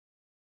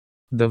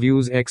The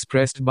views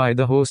expressed by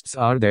the hosts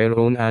are their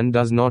own and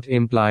does not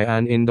imply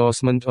an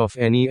endorsement of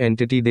any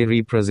entity they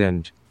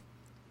represent.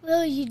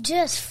 Will you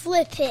just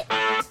flip it?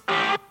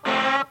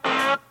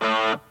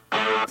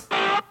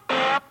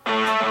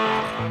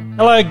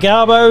 Hello,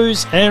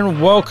 Garbos, and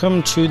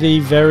welcome to the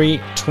very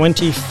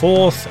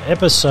 24th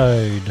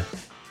episode.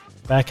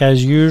 Back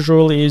as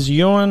usual is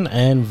Ewan,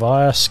 and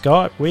via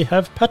Skype we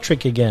have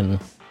Patrick again.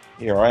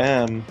 Here I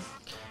am.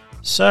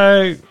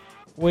 So,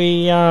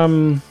 we,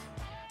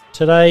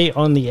 today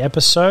on the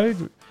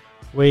episode,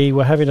 we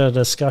were having a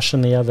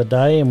discussion the other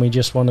day and we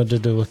just wanted to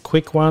do a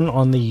quick one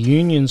on the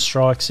union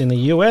strikes in the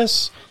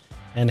US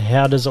and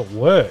how does it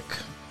work.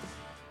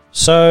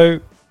 So,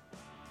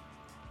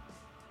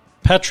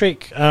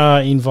 Patrick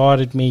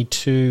invited me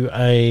to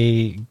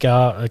a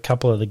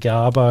couple of the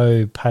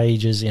Garbo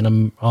pages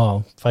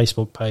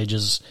Facebook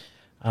pages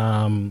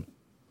in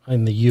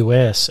the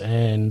US,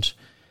 and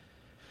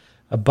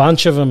a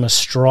bunch of them are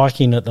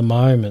striking at the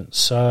moment.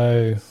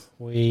 So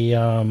we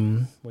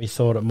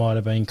thought it might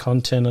have been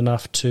content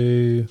enough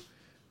to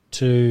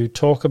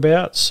talk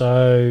about.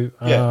 So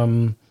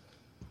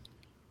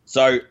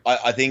So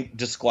I think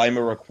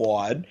disclaimer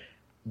required.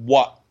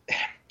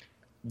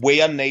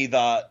 We are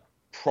neither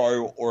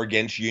pro or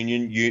against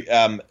union.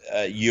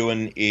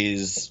 Ewan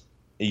is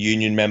a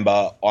union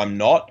member. I'm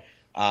not.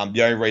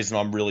 The only reason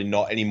I'm really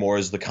not anymore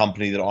is the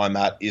company that I'm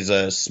at is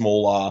a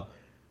small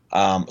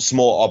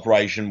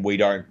operation. We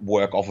don't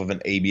work off of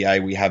an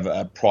EBA. We have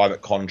a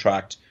private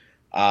contract.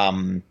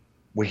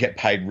 We get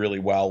paid really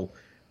well.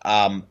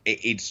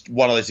 It's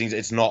one of those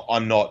things.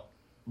 I'm not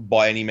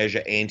by any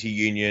measure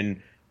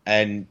anti-union.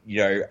 And,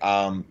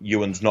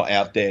 Ewan's not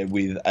out there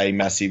with a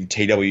massive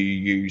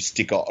TWU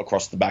sticker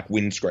across the back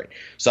windscreen.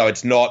 So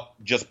it's not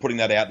just putting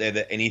that out there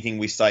that anything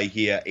we say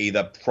here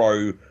either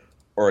pro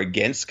or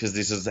against, because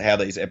this is how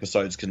these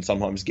episodes can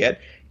sometimes get.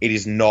 It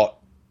is not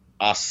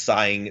us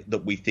saying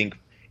that we think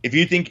 – if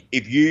you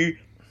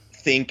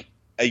think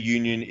a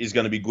union is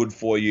going to be good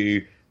for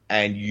you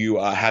and you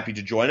are happy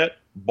to join it,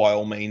 by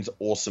all means,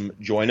 awesome,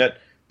 join it.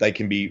 They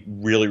can be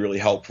really, really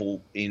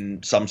helpful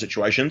in some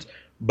situations.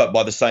 But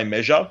by the same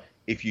measure,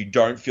 if you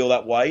don't feel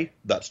that way,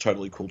 that's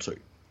totally cool too.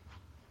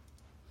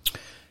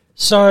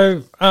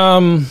 So,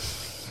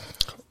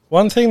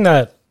 one thing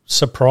that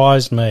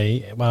surprised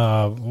me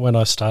when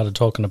I started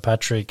talking to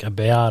Patrick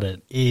about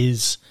it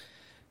is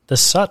the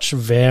such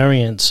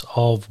variance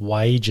of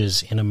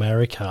wages in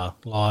America.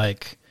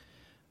 Like,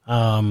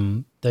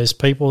 there's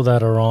people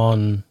that are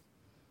on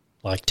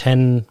like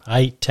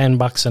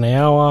 $10 an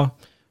hour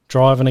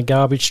driving a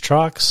garbage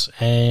trucks,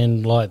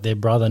 and like their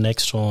brother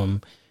next to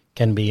them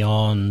can be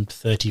on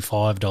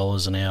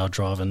 $35 an hour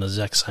driving the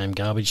exact same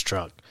garbage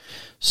truck.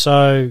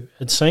 So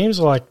it seems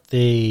like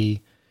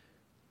the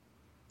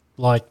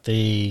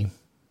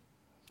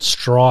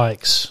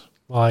strikes,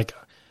 like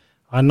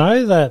I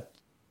know that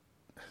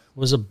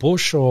was a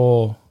Bush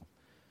or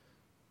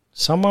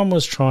someone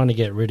was trying to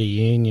get rid of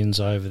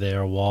unions over there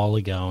a while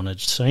ago, and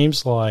it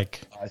seems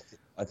like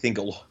I think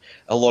a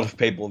lot of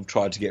people have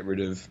tried to get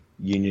rid of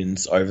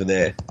unions over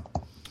there.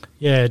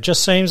 Yeah, it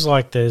just seems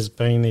like there's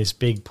been this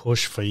big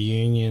push for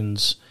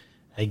unions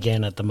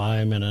again at the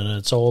moment, and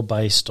it's all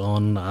based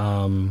on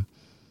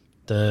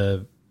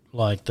the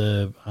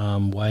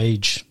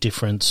wage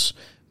difference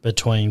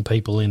between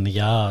people in the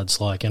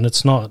yards. Like, and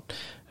it's not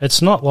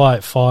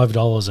like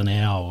 $5 an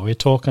hour. We're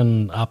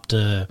talking up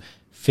to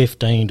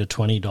 $15 to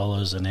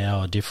 $20 an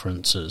hour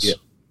differences. Yeah.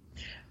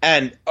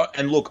 And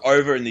look,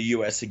 over in the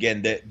US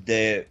again,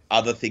 the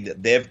other thing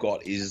that they've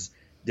got is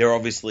they're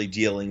obviously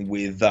dealing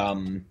with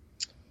their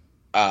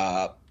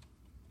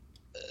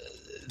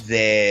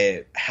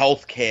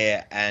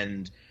healthcare,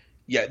 and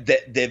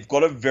they've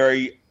got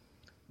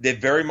they're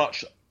very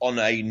much on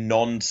a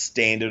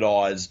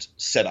non-standardized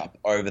setup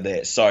over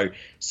there. So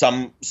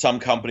some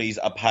companies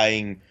are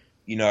paying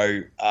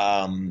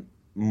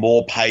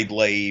more paid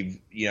leave,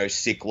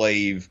 sick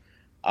leave,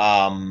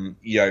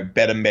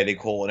 better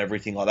medical and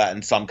everything like that,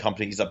 and some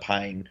companies are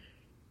paying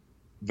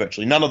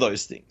virtually none of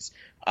those things.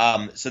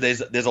 So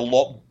there's a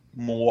lot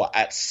more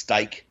at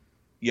stake.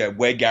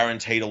 We're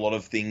guaranteed a lot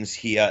of things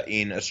here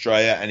in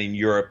Australia and in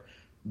Europe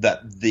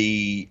that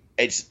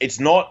it's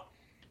not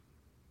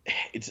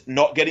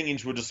getting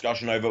into a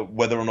discussion over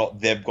whether or not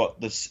they've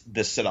got this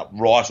set up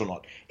right or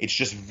not. It's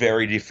just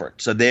very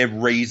different. So their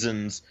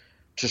reasons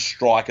to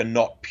strike are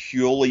not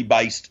purely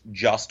based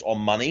just on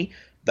money.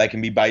 They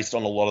can be based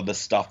on a lot of the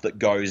stuff that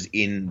goes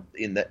in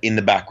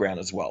the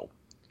background as well.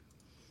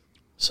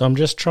 So I'm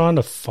just trying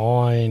to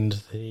find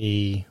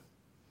the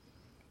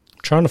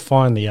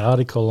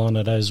article on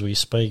it as we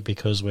speak,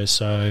 because we're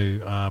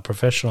so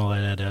professional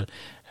at our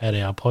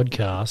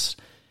podcast.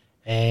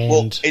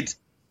 And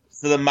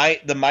the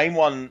main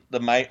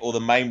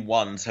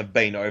ones have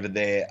been over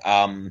there.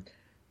 I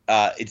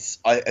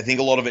think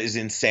a lot of it is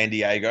in San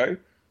Diego,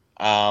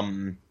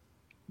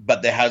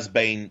 but there has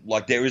been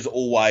there is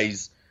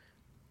always,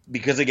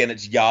 because again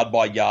it's yard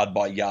by yard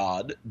by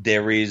yard.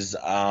 There is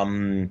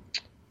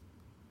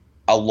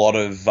a lot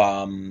of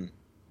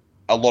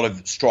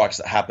strikes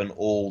that happen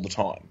all the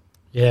time.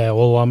 Yeah,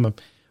 well,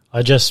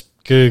 I just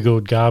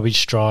Googled garbage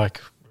strike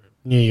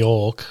New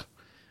York,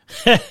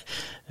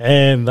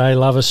 and they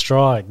love a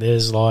strike.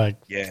 There's like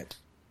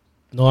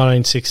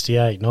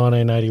 1968,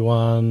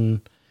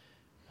 1981.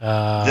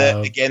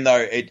 Again,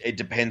 though, it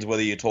depends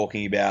whether you're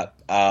talking about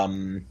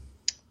so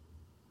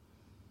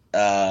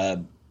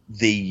the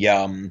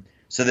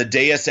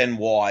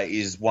DSNY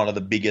is one of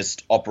the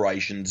biggest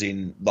operations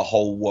in the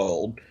whole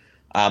world.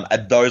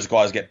 And those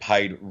guys get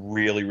paid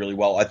really, really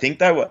well. I think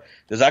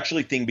there's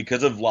actually a thing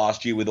because of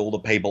last year with all the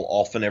people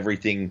off and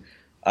everything,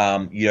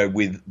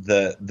 with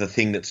the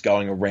thing that's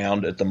going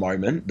around at the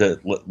moment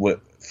that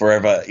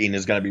forever in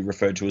is going to be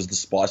referred to as the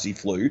spicy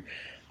flu.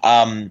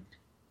 There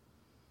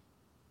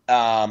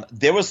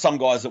was some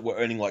guys that were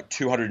earning like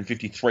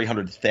 $250,000,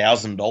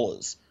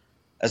 $300,000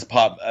 as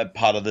part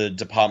of the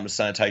Department of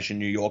Sanitation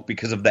New York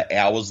because of the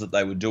hours that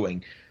they were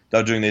doing. They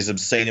were doing this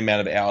obscene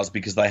amount of hours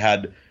because they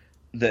had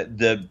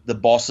the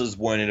bosses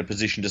weren't in a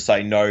position to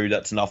say, no,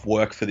 that's enough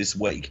work for this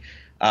week.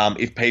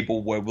 If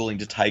people were willing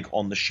to take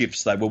on the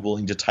shifts, they were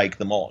willing to take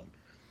them on.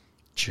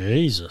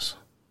 Jesus.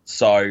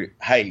 So,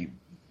 hey,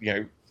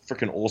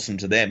 freaking awesome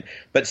to them.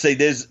 But see,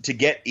 to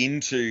get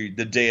into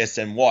the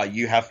DSNY,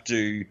 you have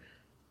to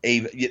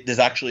there's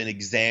actually an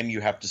exam you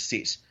have to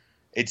sit.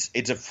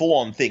 It's a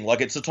full-on thing.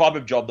 Like, it's the type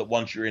of job that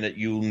once you're in it,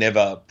 you'll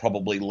never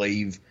probably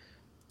leave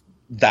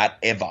that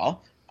ever.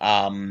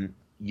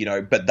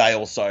 But they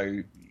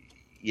also,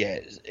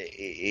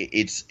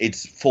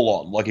 it's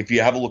full-on. Like, if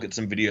you have a look at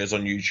some videos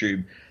on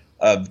YouTube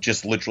of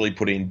just literally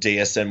put in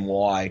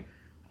DSNY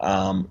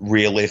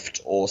rear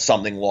lift or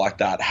something like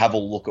that, have a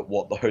look at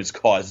what those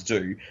guys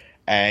do,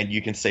 and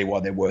you can see why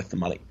they're worth the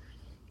money.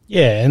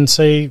 Yeah, and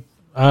see,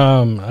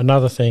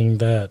 another thing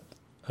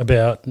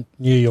about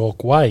New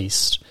York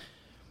Waste,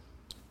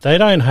 they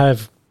don't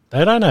have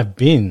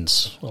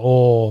bins,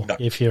 or no.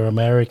 If you're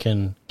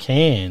American,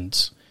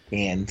 cans.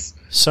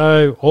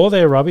 So all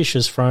their rubbish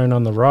is thrown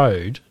on the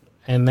road,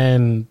 and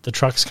then the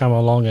trucks come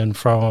along and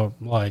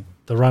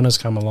the runners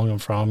come along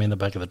and throw them in the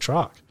back of the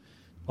truck.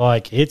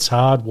 Like, it's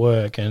hard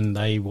work, and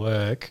they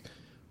work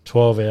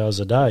 12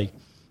 hours a day.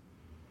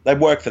 They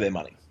work for their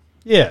money.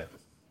 Yeah.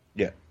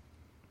 Yeah.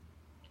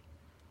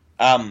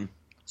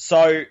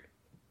 So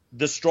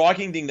the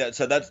striking thing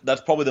that's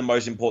probably the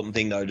most important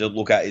thing though to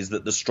look at is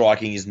that the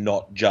striking is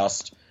not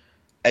just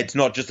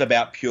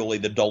about purely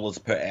the dollars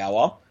per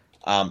hour.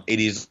 It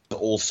is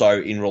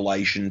also in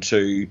relation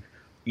to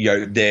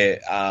their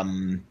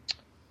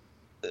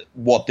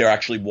what they're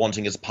actually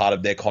wanting as part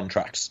of their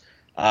contracts.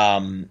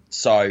 I'm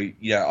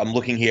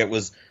looking here. It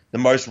was the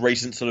most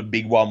recent sort of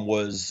big one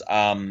was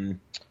in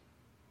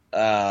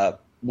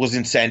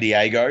San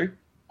Diego,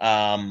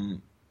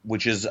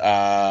 which is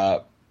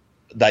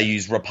they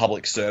use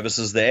Republic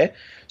Services there.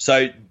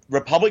 So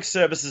Republic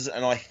Services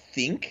and I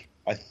think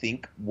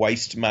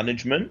Waste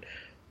Management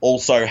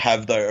also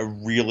have a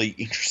really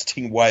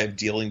interesting way of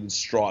dealing with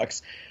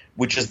strikes,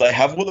 which is they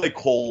have what they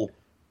call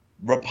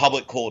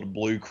Republic called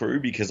Blue Crew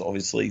because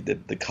obviously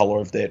the color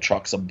of their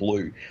trucks are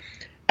blue.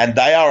 And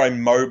they are a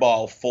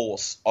mobile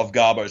force of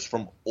garbos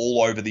from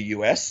all over the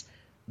US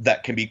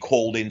that can be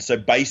called in. So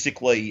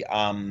basically,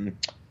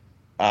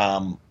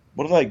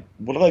 what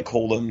do they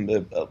call them?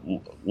 The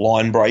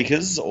line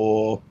breakers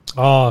or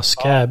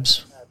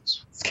scabs.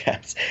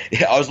 Scabs.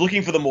 Yeah, I was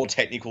looking for the more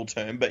technical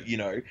term, but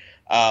yeah.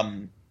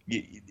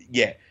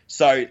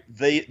 So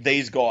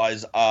these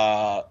guys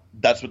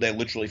that's what they're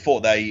literally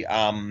for. They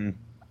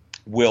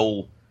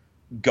will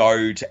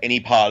go to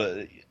any part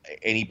of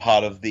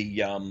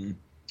the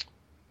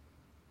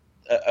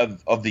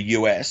of the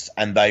US,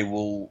 and they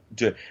will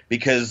do,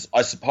 because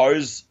I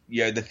suppose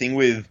the thing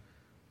with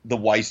the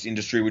waste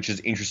industry, which is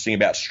interesting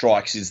about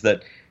strikes, is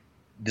that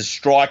the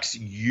strikes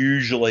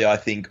usually, I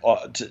think,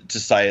 to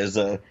say as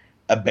a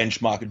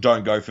benchmark,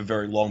 don't go for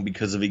very long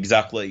because of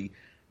exactly,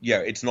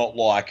 it's not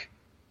like,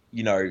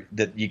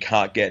 that you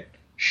can't get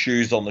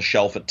shoes on the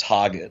shelf at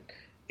Target.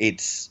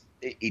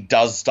 It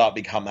does start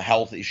become a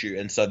health issue,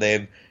 and so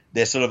their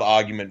sort of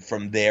argument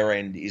from their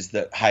end is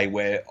that, hey,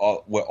 we're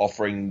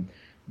offering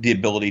the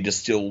ability to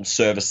still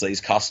service these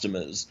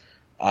customers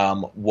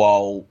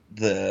while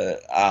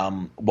the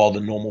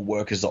normal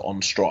workers are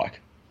on strike.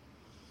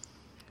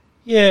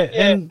 Yeah,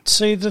 and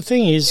see, the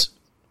thing is,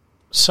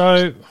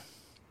 so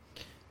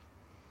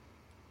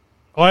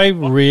I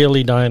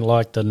really don't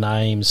like the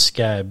name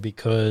scab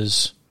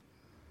because,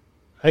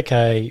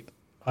 okay,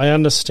 I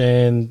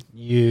understand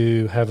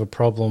you have a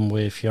problem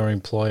with your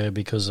employer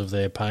because of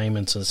their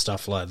payments and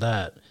stuff like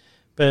that,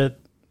 but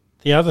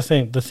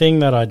the thing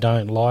that I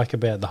don't like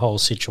about the whole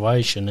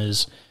situation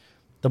is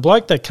the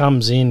bloke that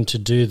comes in to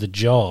do the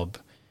job,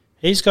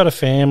 he's got a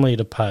family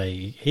to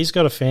pay, he's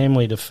got a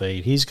family to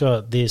feed, he's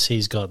got this,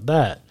 he's got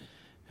that.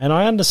 And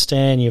I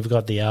understand you've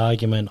got the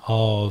argument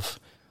of,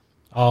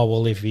 oh,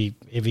 well, if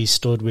he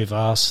stood with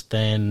us,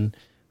 then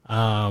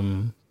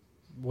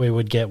we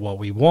would get what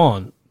we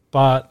want.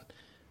 But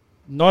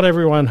not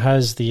everyone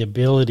has the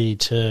ability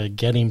to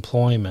get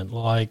employment.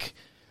 Like,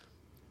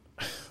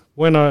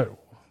 when I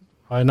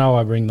know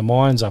I bring the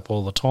mines up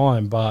all the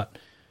time, but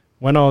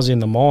when I was in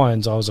the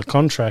mines, I was a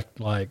contract,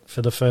 like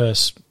for the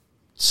first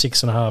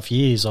 6.5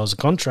 years, I was a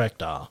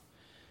contractor.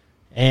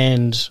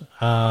 And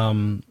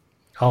I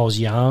was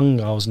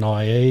young, I was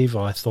naive,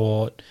 I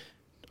thought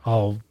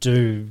I'll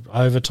do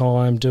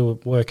overtime,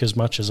 work as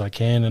much as I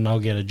can, and I'll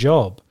get a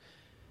job.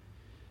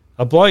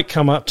 A bloke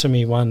come up to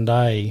me one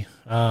day,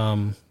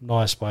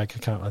 nice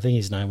bloke, I think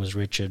his name was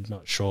Richard,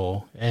 not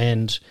sure,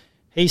 and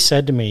he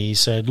said to me, he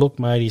said, look,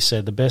 mate, he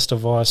said, the best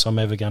advice I'm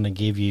ever going to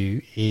give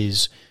you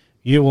is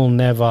you will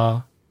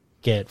never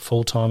get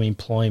full-time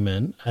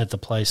employment at the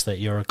place that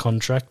you're a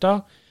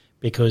contractor,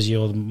 because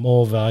you're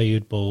more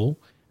valuable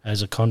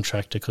as a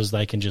contractor because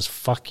they can just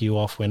fuck you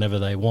off whenever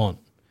they want.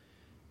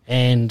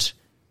 And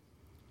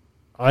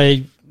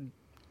I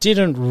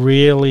didn't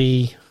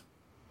really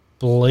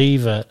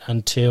believe it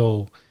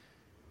until,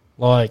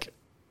 like,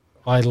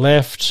 I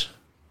left,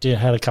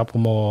 had a couple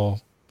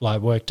more,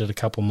 like, worked at a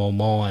couple more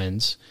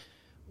mines,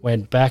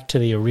 went back to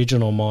the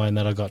original mine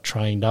that I got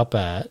trained up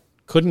at,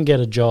 couldn't get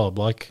a job.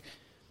 Like,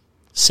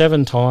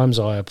 7 times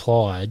I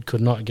applied,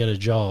 could not get a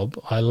job.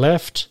 I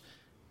left,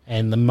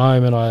 and the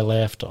moment I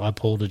left, I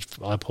pulled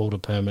a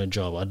permanent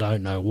job. I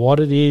don't know what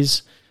it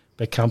is,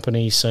 but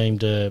companies seem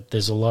to,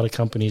 there's a lot of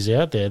companies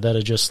out there that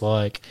are just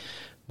like,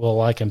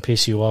 well, I can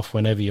piss you off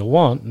whenever you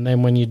want, and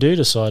then when you do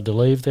decide to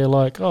leave, they're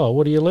like, oh,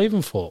 what are you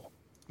leaving for?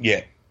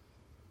 Yeah.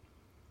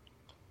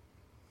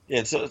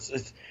 Yeah,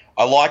 it's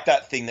I like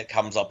that thing that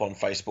comes up on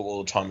Facebook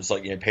all the time. It's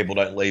like, people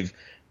don't leave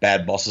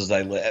bad bosses,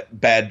 they leave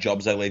bad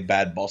jobs, they leave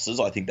bad bosses.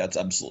 I think that's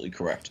absolutely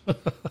correct.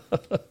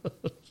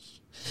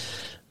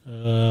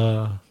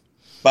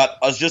 But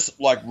I was just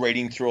like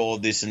reading through all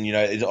of this, and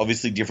it's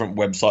obviously different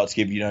websites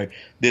give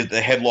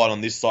the headline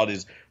on this side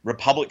is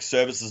Republic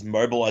Services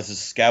mobilizes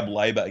scab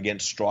labor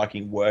against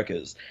striking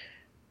workers.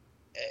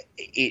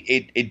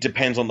 It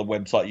depends on the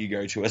website you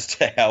go to as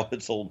to how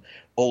it's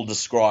all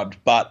described,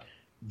 but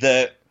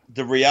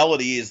the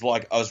reality is,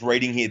 like, I was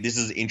reading here, this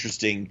is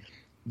interesting.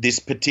 This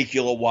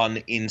particular one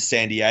in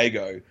San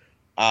Diego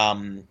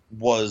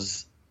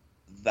was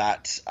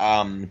that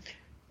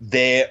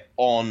they're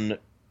on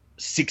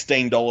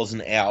 $16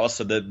 an hour.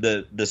 So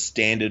the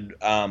standard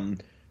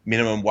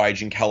minimum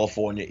wage in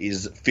California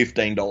is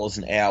 $15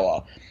 an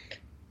hour.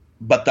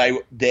 But they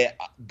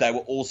were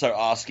also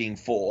asking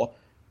for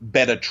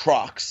better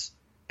trucks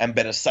and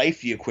better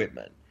safety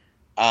equipment.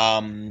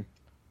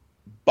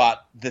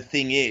 But the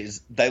thing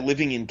is, they're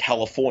living in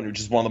California, which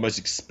is one of the most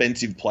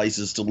expensive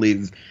places to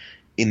live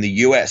in the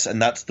US,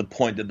 and that's the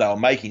point that they were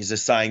making. Is they're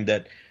saying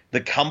that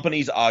the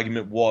company's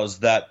argument was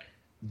that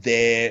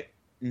they're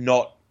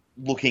not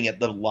looking at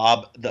the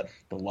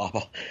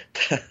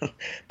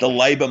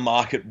labor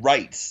market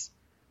rates,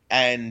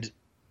 and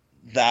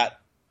that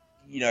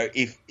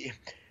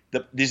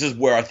this is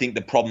where I think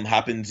the problem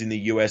happens in the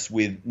US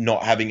with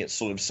not having it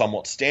sort of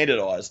somewhat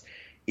standardized,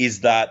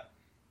 is that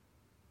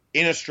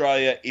in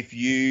Australia, if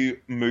you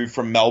move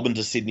from Melbourne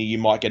to Sydney, you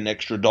might get an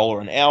extra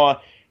 $1 an hour.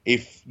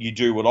 If you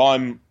do what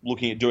I'm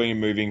looking at doing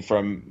and moving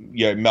from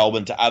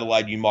Melbourne to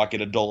Adelaide, you might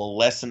get $1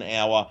 less an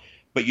hour.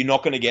 But you're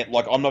not going to get,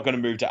 like, I'm not going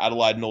to move to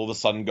Adelaide and all of a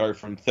sudden go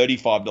from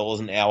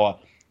 $35 an hour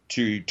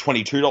to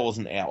 $22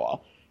 an hour,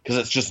 because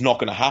it's just not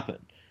going to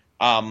happen.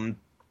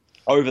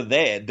 Over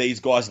there, these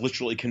guys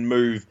literally can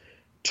move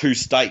 2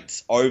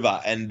 states over,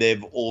 and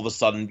they've all of a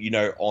sudden,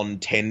 on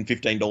 $10,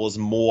 $15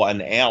 more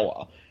an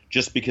hour,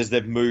 just because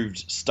they've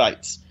moved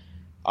states.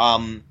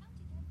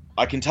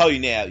 I can tell you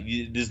now,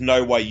 there's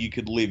no way you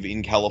could live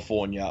in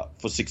California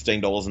for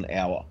 $16 an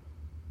hour.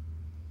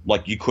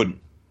 Like, you couldn't.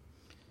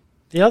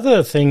 The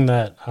other thing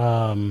that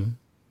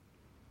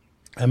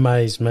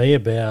amazed me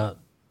about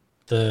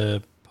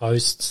the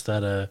posts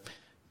that are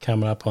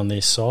coming up on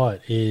this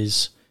site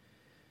is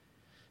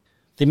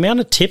the amount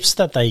of tips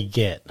that they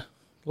get.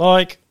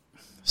 Like,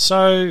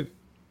 so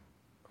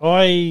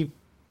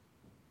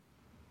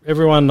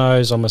everyone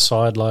knows I'm a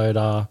side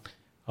loader.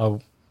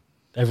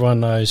 Everyone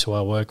knows who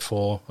I work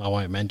for. I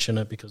won't mention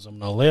it because I'm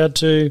not allowed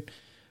to.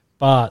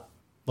 But,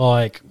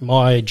 like,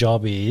 my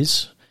job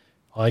is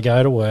I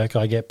go to work,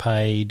 I get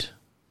paid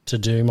to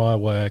do my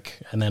work,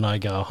 and then I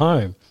go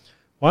home.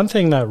 One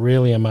thing that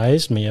really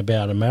amazed me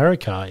about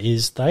America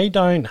is they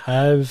don't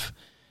have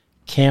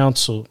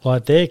council,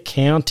 like their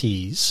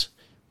counties,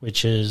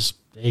 which is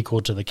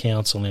equal to the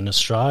council in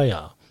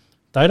Australia.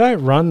 They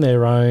don't run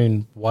their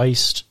own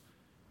waste.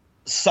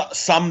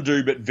 Some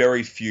do, but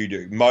very few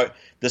do.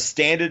 The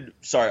standard.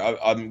 Sorry,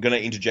 I'm going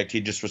to interject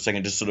here just for a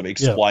second, just sort of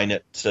explain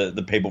it to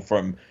the people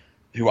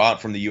who aren't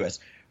from the US.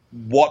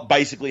 What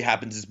basically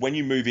happens is when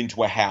you move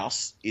into a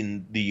house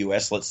in the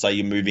US, let's say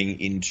you're moving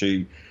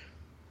into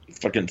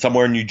fucking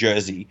somewhere in New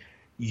Jersey,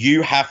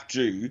 you have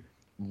to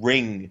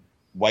ring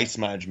Waste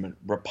Management,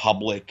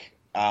 Republic,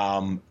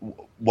 one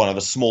of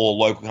the smaller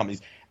local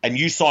companies, and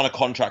you sign a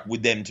contract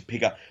with them to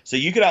pick up. So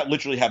you could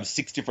literally have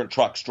 6 different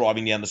trucks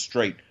driving down the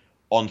street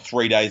on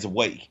 3 days a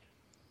week,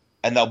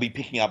 and they'll be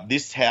picking up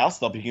this house.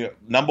 They'll be picking up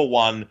number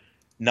 1,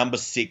 number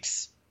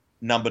 6,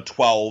 number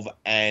 12,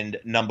 and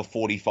number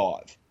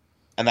 45,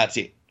 and that's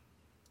it.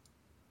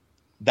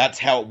 That's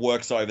how it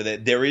works over there.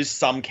 There is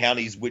some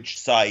counties which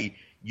say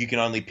you can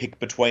only pick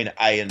between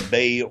A and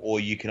B, or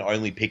you can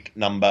only pick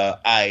number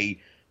A.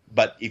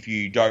 But if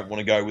you don't want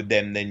to go with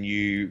them, then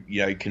you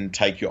can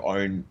take your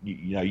own.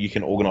 You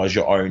can organise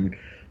your own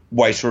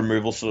waste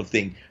removal sort of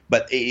thing.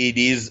 But it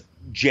is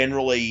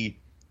generally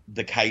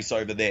the case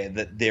over there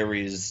that there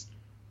is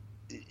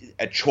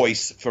a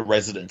choice for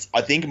residents.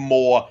 I think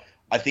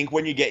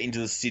when you get into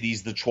the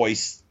cities,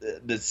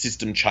 the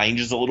system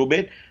changes a little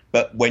bit.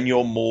 But when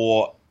you're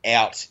more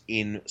out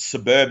in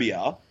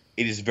suburbia,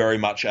 it is very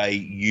much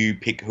you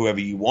pick whoever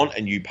you want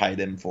and you pay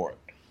them for it.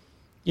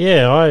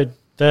 Yeah,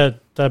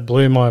 that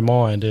blew my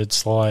mind.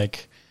 It's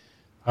like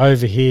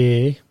over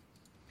here,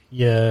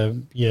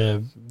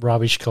 your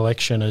rubbish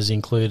collection is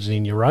included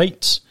in your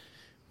rates,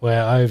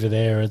 where over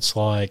there it's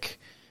like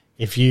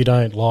if you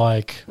don't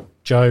like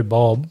Joe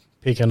Bob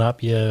picking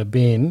up your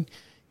bin,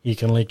 you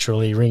can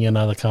literally ring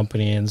another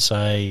company and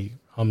say,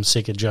 I'm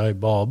sick of Joe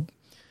Bob.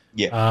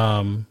 Yeah.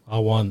 I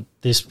want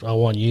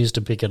you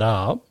to pick it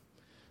up.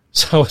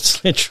 So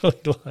it's literally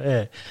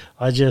like,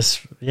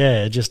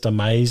 it just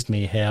amazed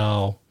me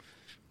how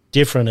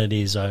different it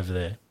is over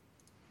there.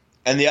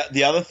 And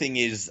the other thing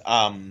is,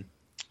 when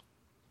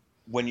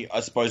you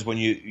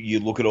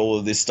look at all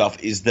of this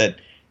stuff, is that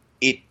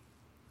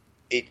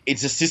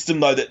it's a system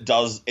though that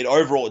does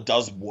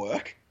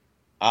work,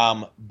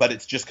 but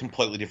it's just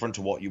completely different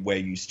to what we're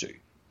used to,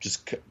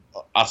 just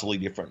utterly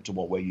different to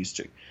what we're used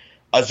to.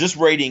 I was just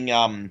reading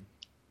in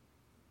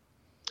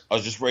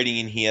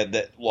here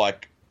that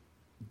like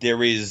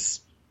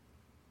it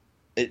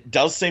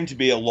does seem to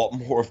be a lot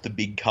more of the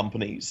big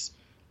companies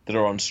that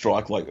are on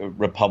strike, like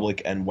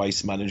Republic and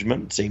Waste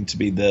Management, seem to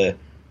be the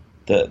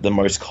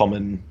most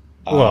common.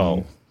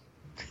 Well,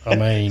 I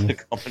mean, the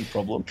common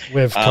problem.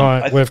 We've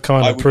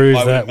kind of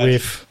proved that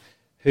with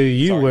who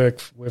you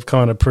work. We've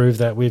kind of proved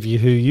that with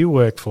who you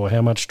work for.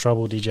 How much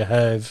trouble did you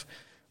have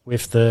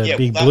with the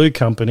big blue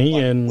company?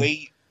 Like, and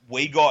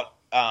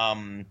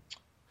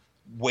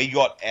we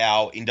got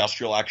our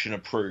industrial action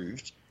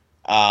approved,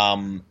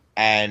 and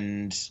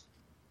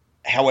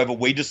however,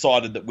 we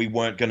decided that we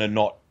weren't going to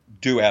not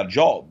do our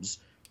jobs.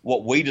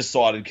 What we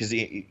decided, because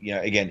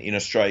again in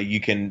Australia you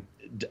can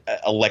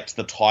elect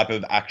the type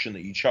of action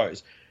that you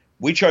chose.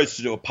 We chose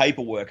to do a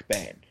paperwork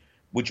ban,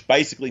 which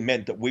basically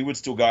meant that we would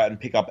still go out and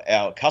pick up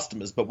our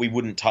customers, but we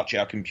wouldn't touch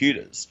our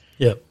computers.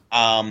 Yep.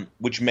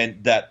 Which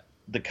meant that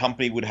the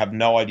company would have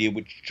no idea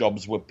which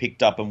jobs were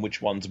picked up and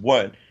which ones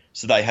weren't,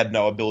 so they had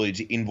no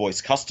ability to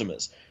invoice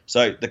customers.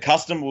 So the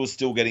customer was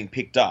still getting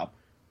picked up.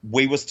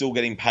 We were still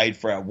getting paid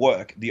for our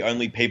work. The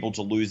only people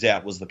to lose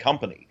out was the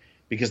company,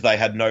 because they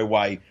had no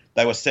way.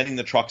 They were sending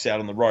the trucks out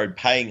on the road,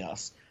 paying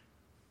us.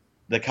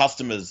 The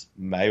customers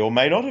may or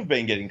may not have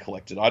been getting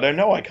collected. I don't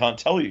know. I can't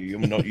tell you.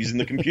 I'm not using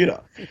the computer.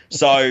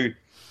 So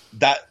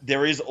that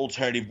there is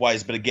alternative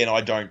ways, but again,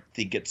 I don't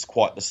think it's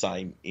quite the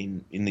same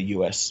in the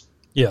US.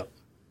 Yeah.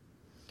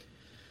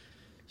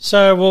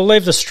 So we'll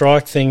leave the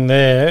strike thing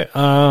there.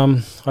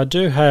 I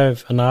do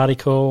have an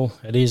article.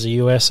 It is a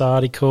US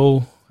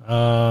article.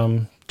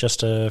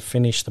 Just to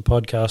finish the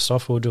podcast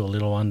off, we'll do a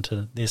little one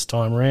to this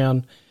time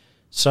round.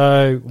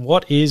 So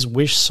what is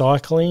Wish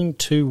Cycling?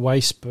 Two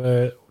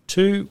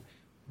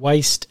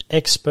waste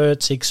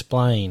experts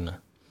explain.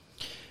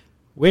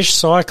 Wish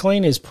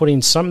Cycling is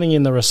putting something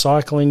in the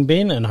recycling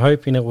bin and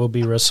hoping it will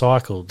be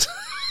recycled.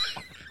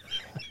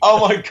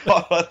 Oh my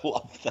God, I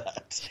love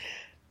that.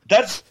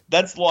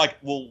 That's like,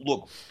 well,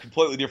 look,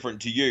 completely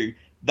different to you.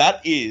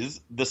 That is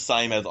the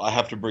same as, I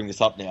have to bring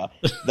this up now,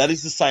 that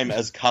is the same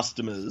as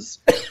customers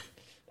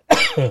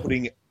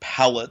putting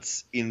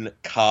pallets in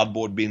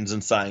cardboard bins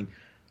and saying,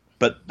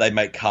 but they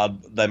make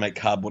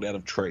cardboard out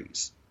of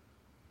trees.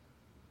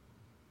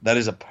 That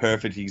is a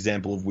perfect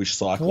example of wish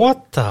cycling.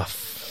 What the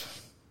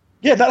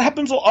Yeah, that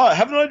happens.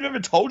 Haven't I ever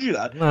told you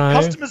that? No.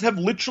 Customers have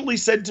literally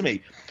said to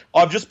me,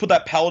 I've just put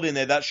that pallet in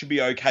there, that should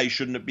be okay,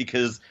 shouldn't it?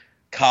 Because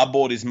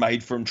cardboard is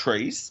made from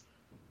trees.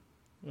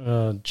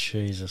 Oh,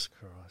 Jesus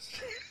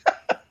Christ.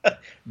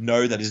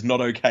 No, that is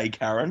not okay,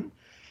 Karen.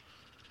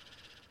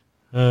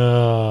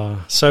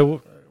 Well,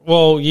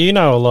 you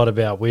know a lot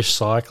about wish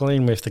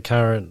cycling with the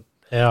current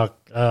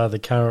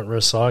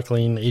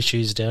recycling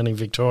issues down in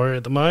Victoria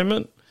at the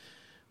moment.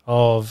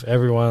 Of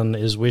everyone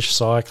is wish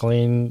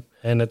cycling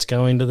and it's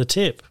going to the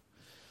tip.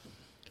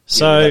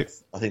 So yeah,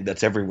 I think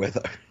that's everywhere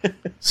though.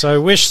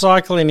 So wish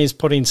cycling is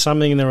putting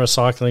something in the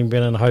recycling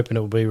bin and hoping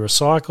it will be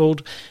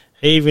recycled,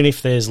 even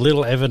if there's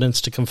little evidence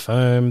to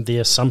confirm the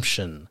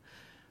assumption.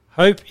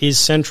 Hope is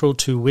central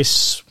to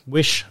wish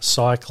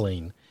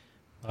cycling.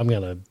 I'm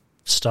going to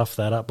stuff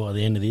that up by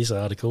the end of this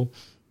article.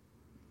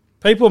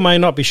 People may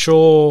not be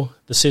sure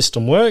the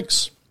system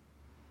works,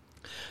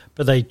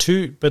 but they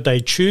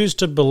choose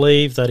to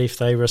believe that if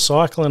they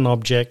recycle an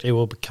object, it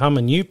will become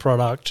a new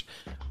product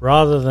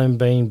rather than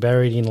being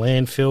buried in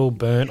landfill,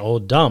 burnt, or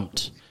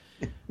dumped.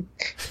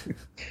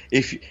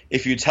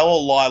 If you tell a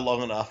lie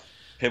long enough,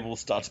 people will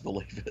start to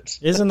believe it.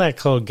 Isn't that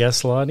called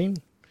gaslighting?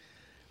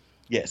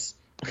 Yes.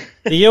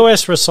 The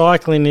US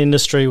recycling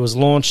industry was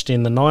launched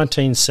in the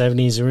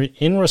 1970s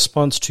in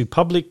response to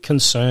public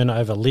concern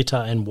over litter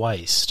and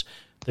waste.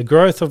 The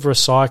growth of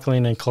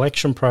recycling and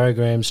collection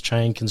programs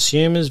changed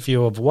consumers'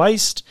 view of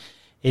waste.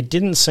 It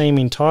didn't seem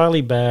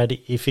entirely bad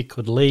if it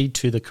could lead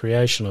to the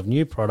creation of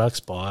new products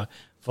via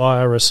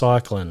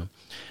recycling.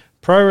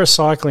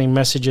 Pro-recycling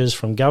messages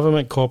from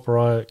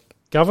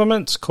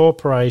governments,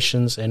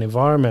 corporations and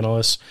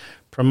environmentalists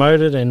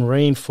promoted and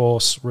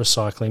reinforced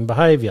recycling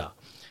behaviour.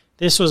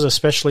 This was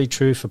especially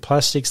true for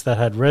plastics that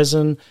had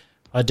resin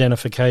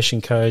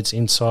identification codes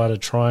inside a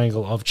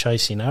triangle of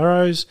chasing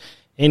arrows,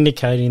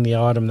 indicating the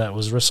item that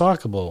was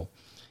recyclable,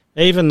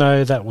 even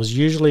though that was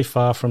usually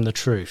far from the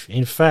truth.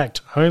 In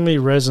fact, only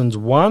resins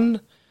 1,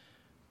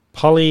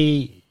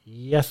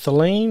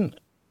 polyethylene,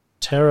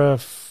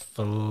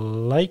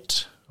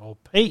 terephthalate or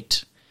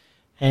peat,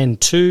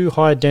 and 2,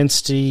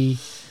 high-density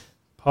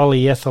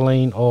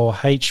polyethylene or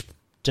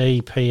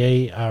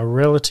HDPE are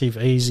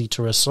relatively easy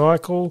to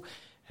recycle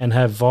and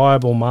have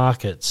viable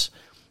markets.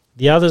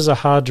 The others are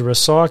hard to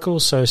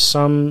recycle, so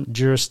some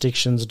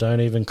jurisdictions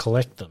don't even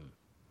collect them.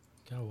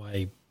 Go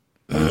away.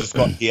 I just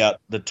got here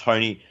the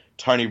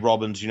Tony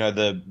Robbins,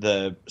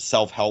 the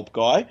self-help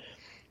guy.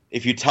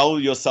 If you tell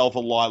yourself a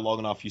lie long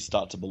enough, you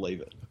start to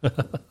believe it.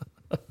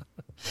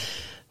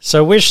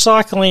 So wish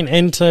cycling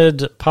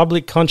entered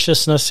public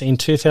consciousness in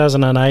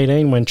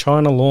 2018 when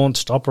China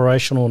launched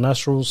Operational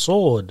Natural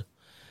Sword,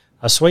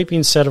 a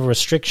sweeping set of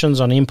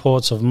restrictions on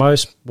imports of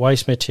most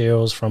waste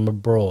materials from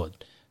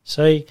abroad.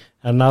 See,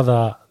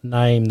 another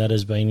name that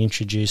has been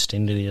introduced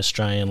into the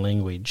Australian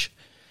language.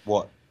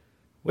 What?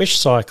 Wish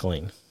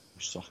cycling.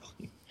 Wish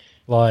cycling.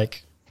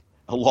 Like...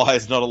 A lie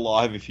is not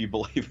alive if you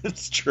believe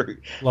it's true.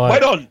 Like,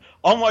 wait on.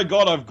 Oh my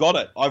God, I've got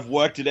it. I've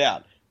worked it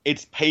out.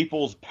 It's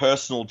people's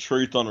personal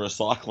truth on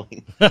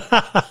recycling.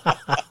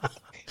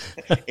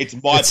 It's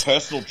my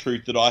personal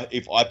truth that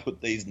if I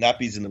put these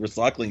nappies in the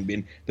recycling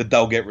bin, that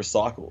they'll get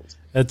recycled.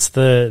 It's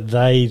the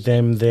they,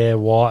 them, their,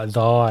 why,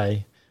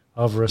 thy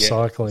of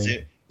recycling.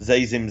 Yeah.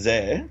 Zay, zim,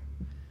 zay.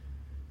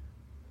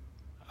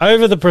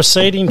 Over the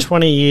preceding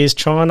 20 years,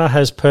 China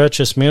has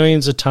purchased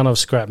millions of tonnes of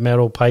scrap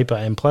metal, paper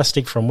and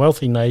plastic from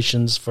wealthy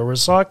nations for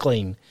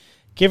recycling,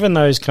 giving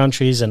those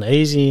countries an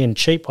easy and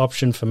cheap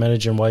option for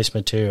managing waste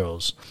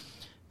materials.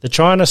 The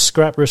China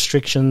scrap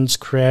restrictions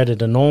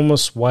created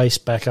enormous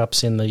waste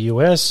backups in the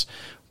US,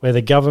 where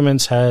the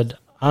governments had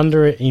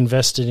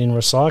underinvested in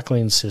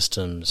recycling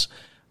systems.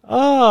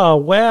 Oh,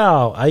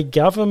 wow, a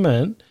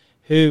government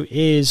who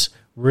is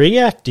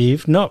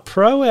reactive, not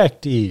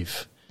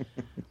proactive.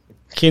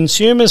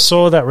 Consumers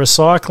saw that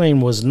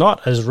recycling was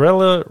not as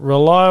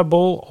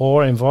reliable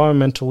or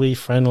environmentally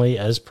friendly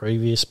as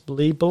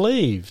previously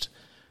believed.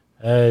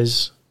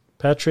 As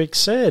Patrick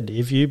said,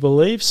 if you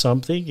believe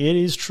something, it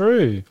is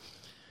true.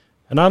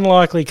 An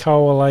unlikely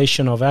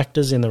coalition of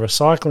actors in the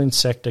recycling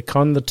sector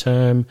conned the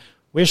term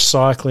wish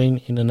cycling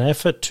in an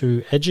effort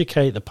to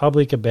educate the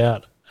public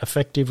about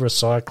effective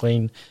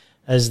recycling,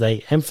 as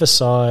they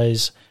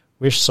emphasise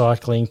wish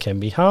cycling can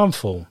be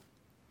harmful.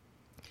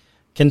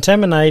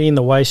 Contaminating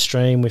the waste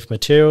stream with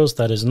materials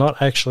that is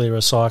not actually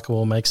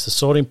recyclable makes the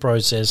sorting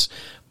process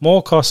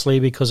more costly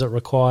because it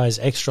requires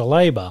extra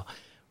labour.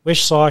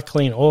 Wish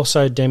cycling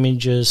also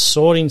damages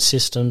sorting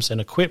systems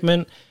and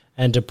equipment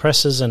and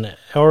depresses an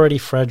already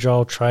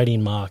fragile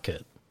trading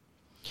market.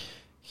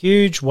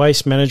 Huge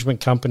waste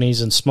management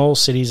companies in small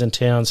cities and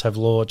towns have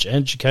launched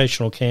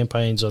educational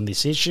campaigns on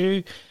this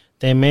issue.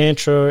 Their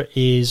mantra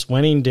is,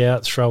 when in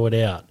doubt, throw it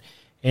out.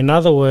 In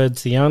other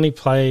words, the only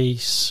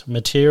place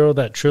material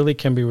that truly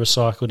can be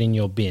recycled in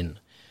your bin.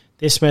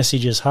 This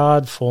message is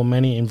hard for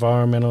many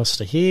environmentalists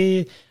to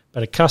hear,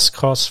 but it cuts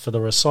costs for the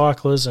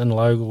recyclers and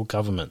local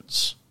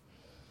governments.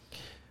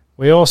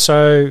 We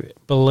also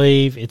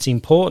believe it's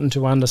important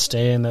to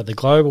understand that the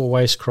global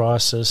waste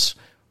crisis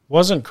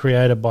wasn't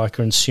created by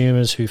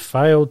consumers who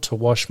failed to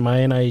wash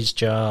mayonnaise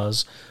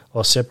jars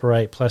or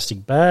separate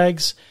plastic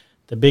bags.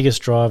 The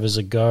biggest drivers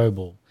are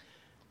global.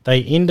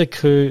 They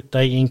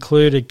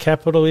included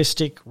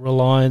capitalistic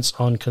reliance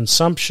on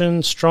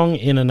consumption, strong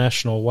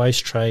international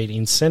waste trade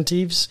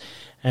incentives,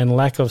 and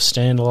lack of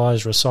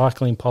standardised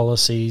recycling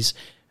policies,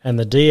 and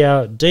the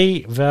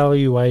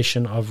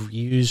devaluation of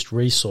used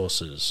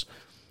resources.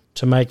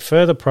 To make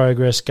further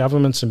progress,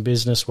 governments and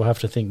business will have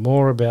to think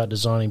more about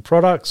designing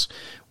products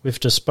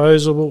with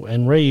disposable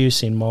and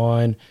reuse in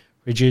mind,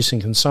 reducing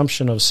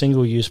consumption of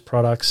single-use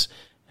products,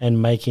 and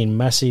making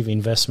massive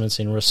investments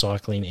in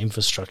recycling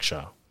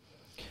infrastructure.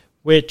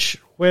 Which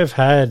we've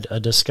had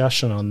a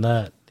discussion on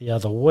that the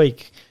other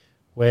week,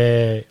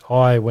 where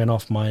I went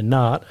off my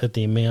nut at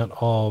the amount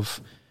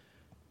of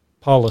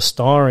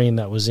polystyrene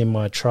that was in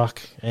my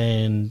truck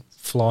and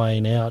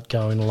flying out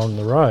going along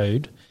the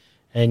road.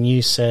 And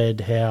you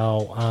said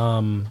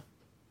how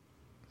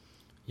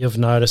you've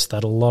noticed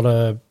that a lot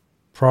of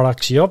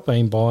products you've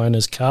been buying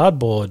is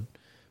cardboard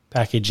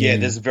packaging. Yeah,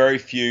 there's very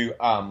few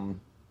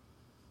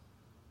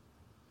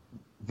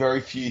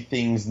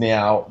things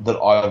now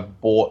that I've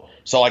bought.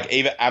 So like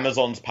even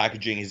Amazon's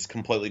packaging is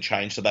completely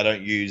changed, so they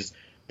don't use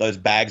those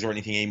bags or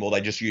anything anymore.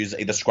 They just use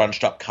either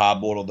scrunched up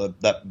cardboard or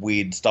that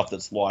weird stuff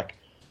that's like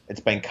it's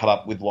been cut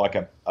up with like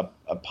a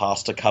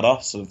pasta cutter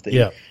sort of thing.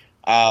 Yeah.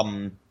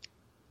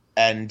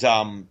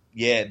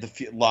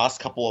 The last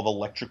couple of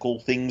electrical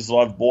things that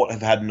I've bought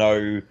have had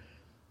no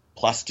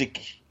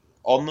plastic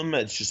on them.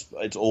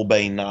 It's all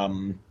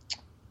been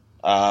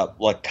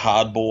like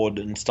cardboard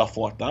and stuff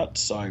like that.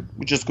 So,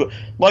 which is good.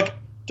 Like,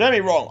 don't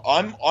get me wrong,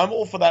 I'm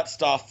all for that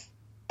stuff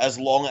as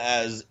long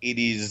as it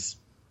is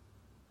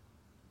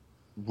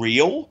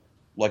real.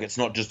 Like, it's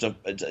not just a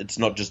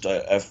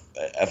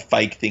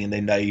fake thing, and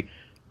then they,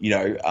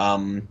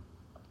 and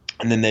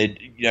then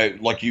they,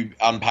 like you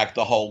unpack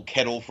the whole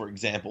kettle, for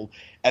example,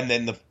 and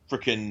then the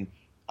frickin'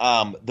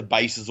 the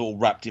base is all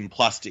wrapped in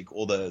plastic,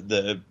 or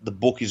the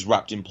book is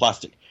wrapped in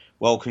plastic.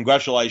 Well,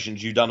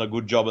 congratulations, you've done a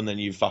good job, and then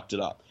you fucked it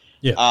up.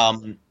 Yeah.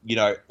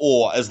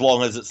 Or as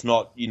long as it's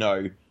not,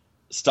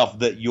 stuff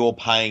that you're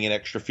paying an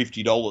extra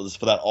 $50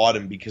 for that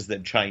item because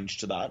they've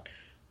changed to that.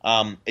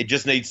 It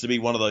just needs to be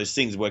one of those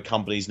things where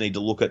companies need to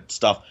look at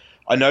stuff.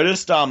 I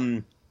noticed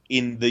in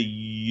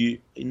the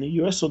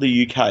US or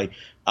the UK,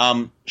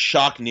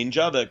 Shark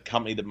Ninja, the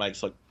company that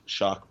makes like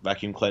Shark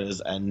vacuum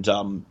cleaners and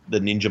the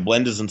Ninja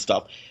blenders and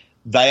stuff,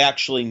 they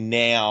actually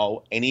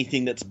now,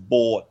 anything that's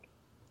bought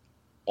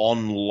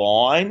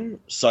online,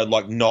 so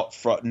like not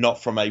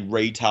from a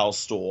retail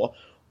store,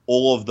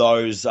 all of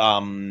those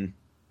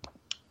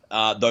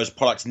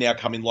products now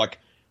come in like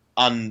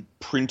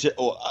unprinted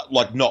or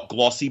like not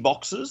glossy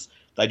boxes.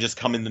 They just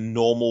come in the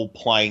normal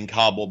plain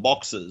cardboard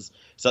boxes.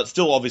 So it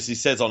still obviously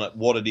says on it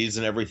what it is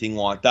and everything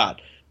like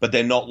that. But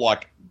they're not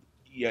like,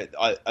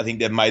 I think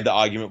they've made the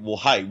argument, well,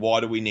 hey,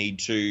 why do we need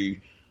to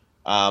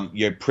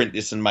print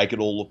this and make it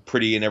all look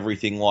pretty and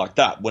everything like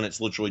that when it's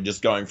literally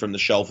just going from the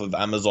shelf of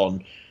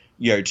Amazon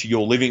to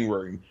your living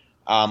room.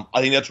 I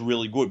think that's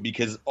really good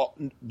because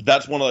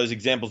that's one of those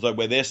examples, though,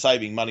 where they're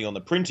saving money on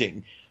the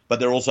printing, but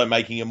they're also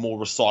making a more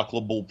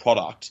recyclable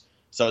product.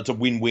 So it's a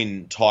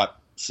win-win type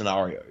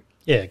scenario.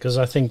 Yeah, because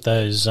I think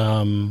those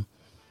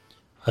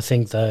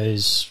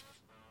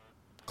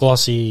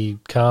glossy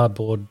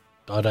cardboard,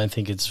 I don't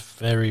think it's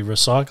very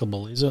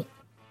recyclable, is it?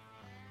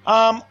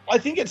 I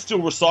think it's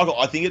still recyclable.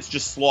 I think it's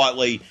just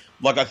slightly,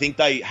 like, I think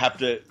they have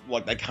to,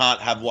 like, they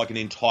can't have like an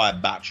entire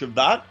batch of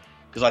that.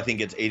 Because I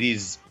think it's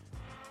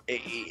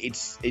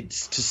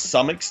to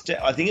some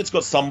extent, I think it's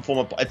got some form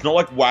of, it's not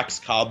like wax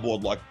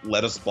cardboard like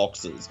lettuce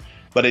boxes,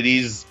 but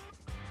it's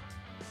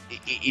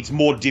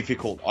more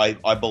difficult,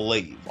 I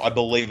believe. I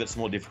believe it's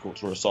more difficult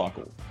to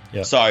recycle.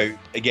 Yeah. So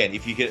again,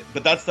 if you get,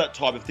 but that's that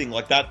type of thing,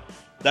 like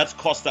that's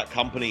cost that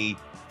company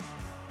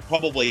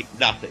probably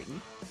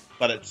nothing,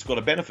 but it's got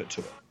a benefit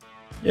to it.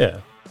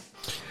 Yeah.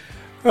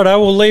 Right, I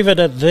will leave it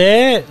at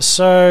there.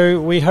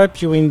 So we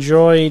hope you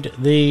enjoyed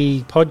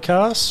the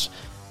podcast.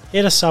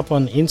 Hit us up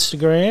on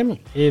Instagram.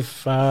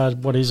 If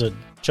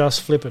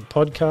Just Flip It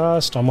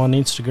Podcast. I'm on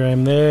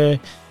Instagram there.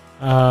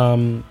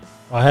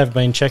 I have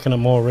been checking it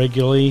more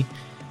regularly.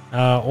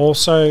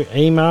 Also,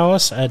 email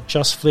us at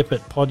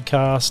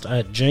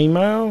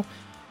justflipitpodcast@gmail.com.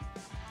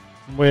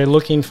 We're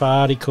looking for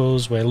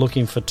articles. We're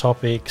looking for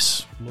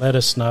topics. Let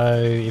us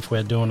know if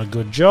we're doing a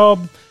good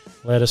job.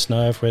 Let us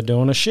know if we're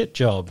doing a shit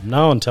job.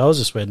 No one tells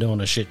us we're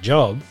doing a shit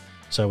job,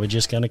 so we're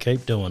just going to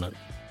keep doing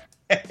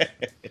it.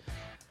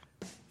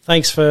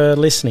 Thanks for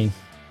listening.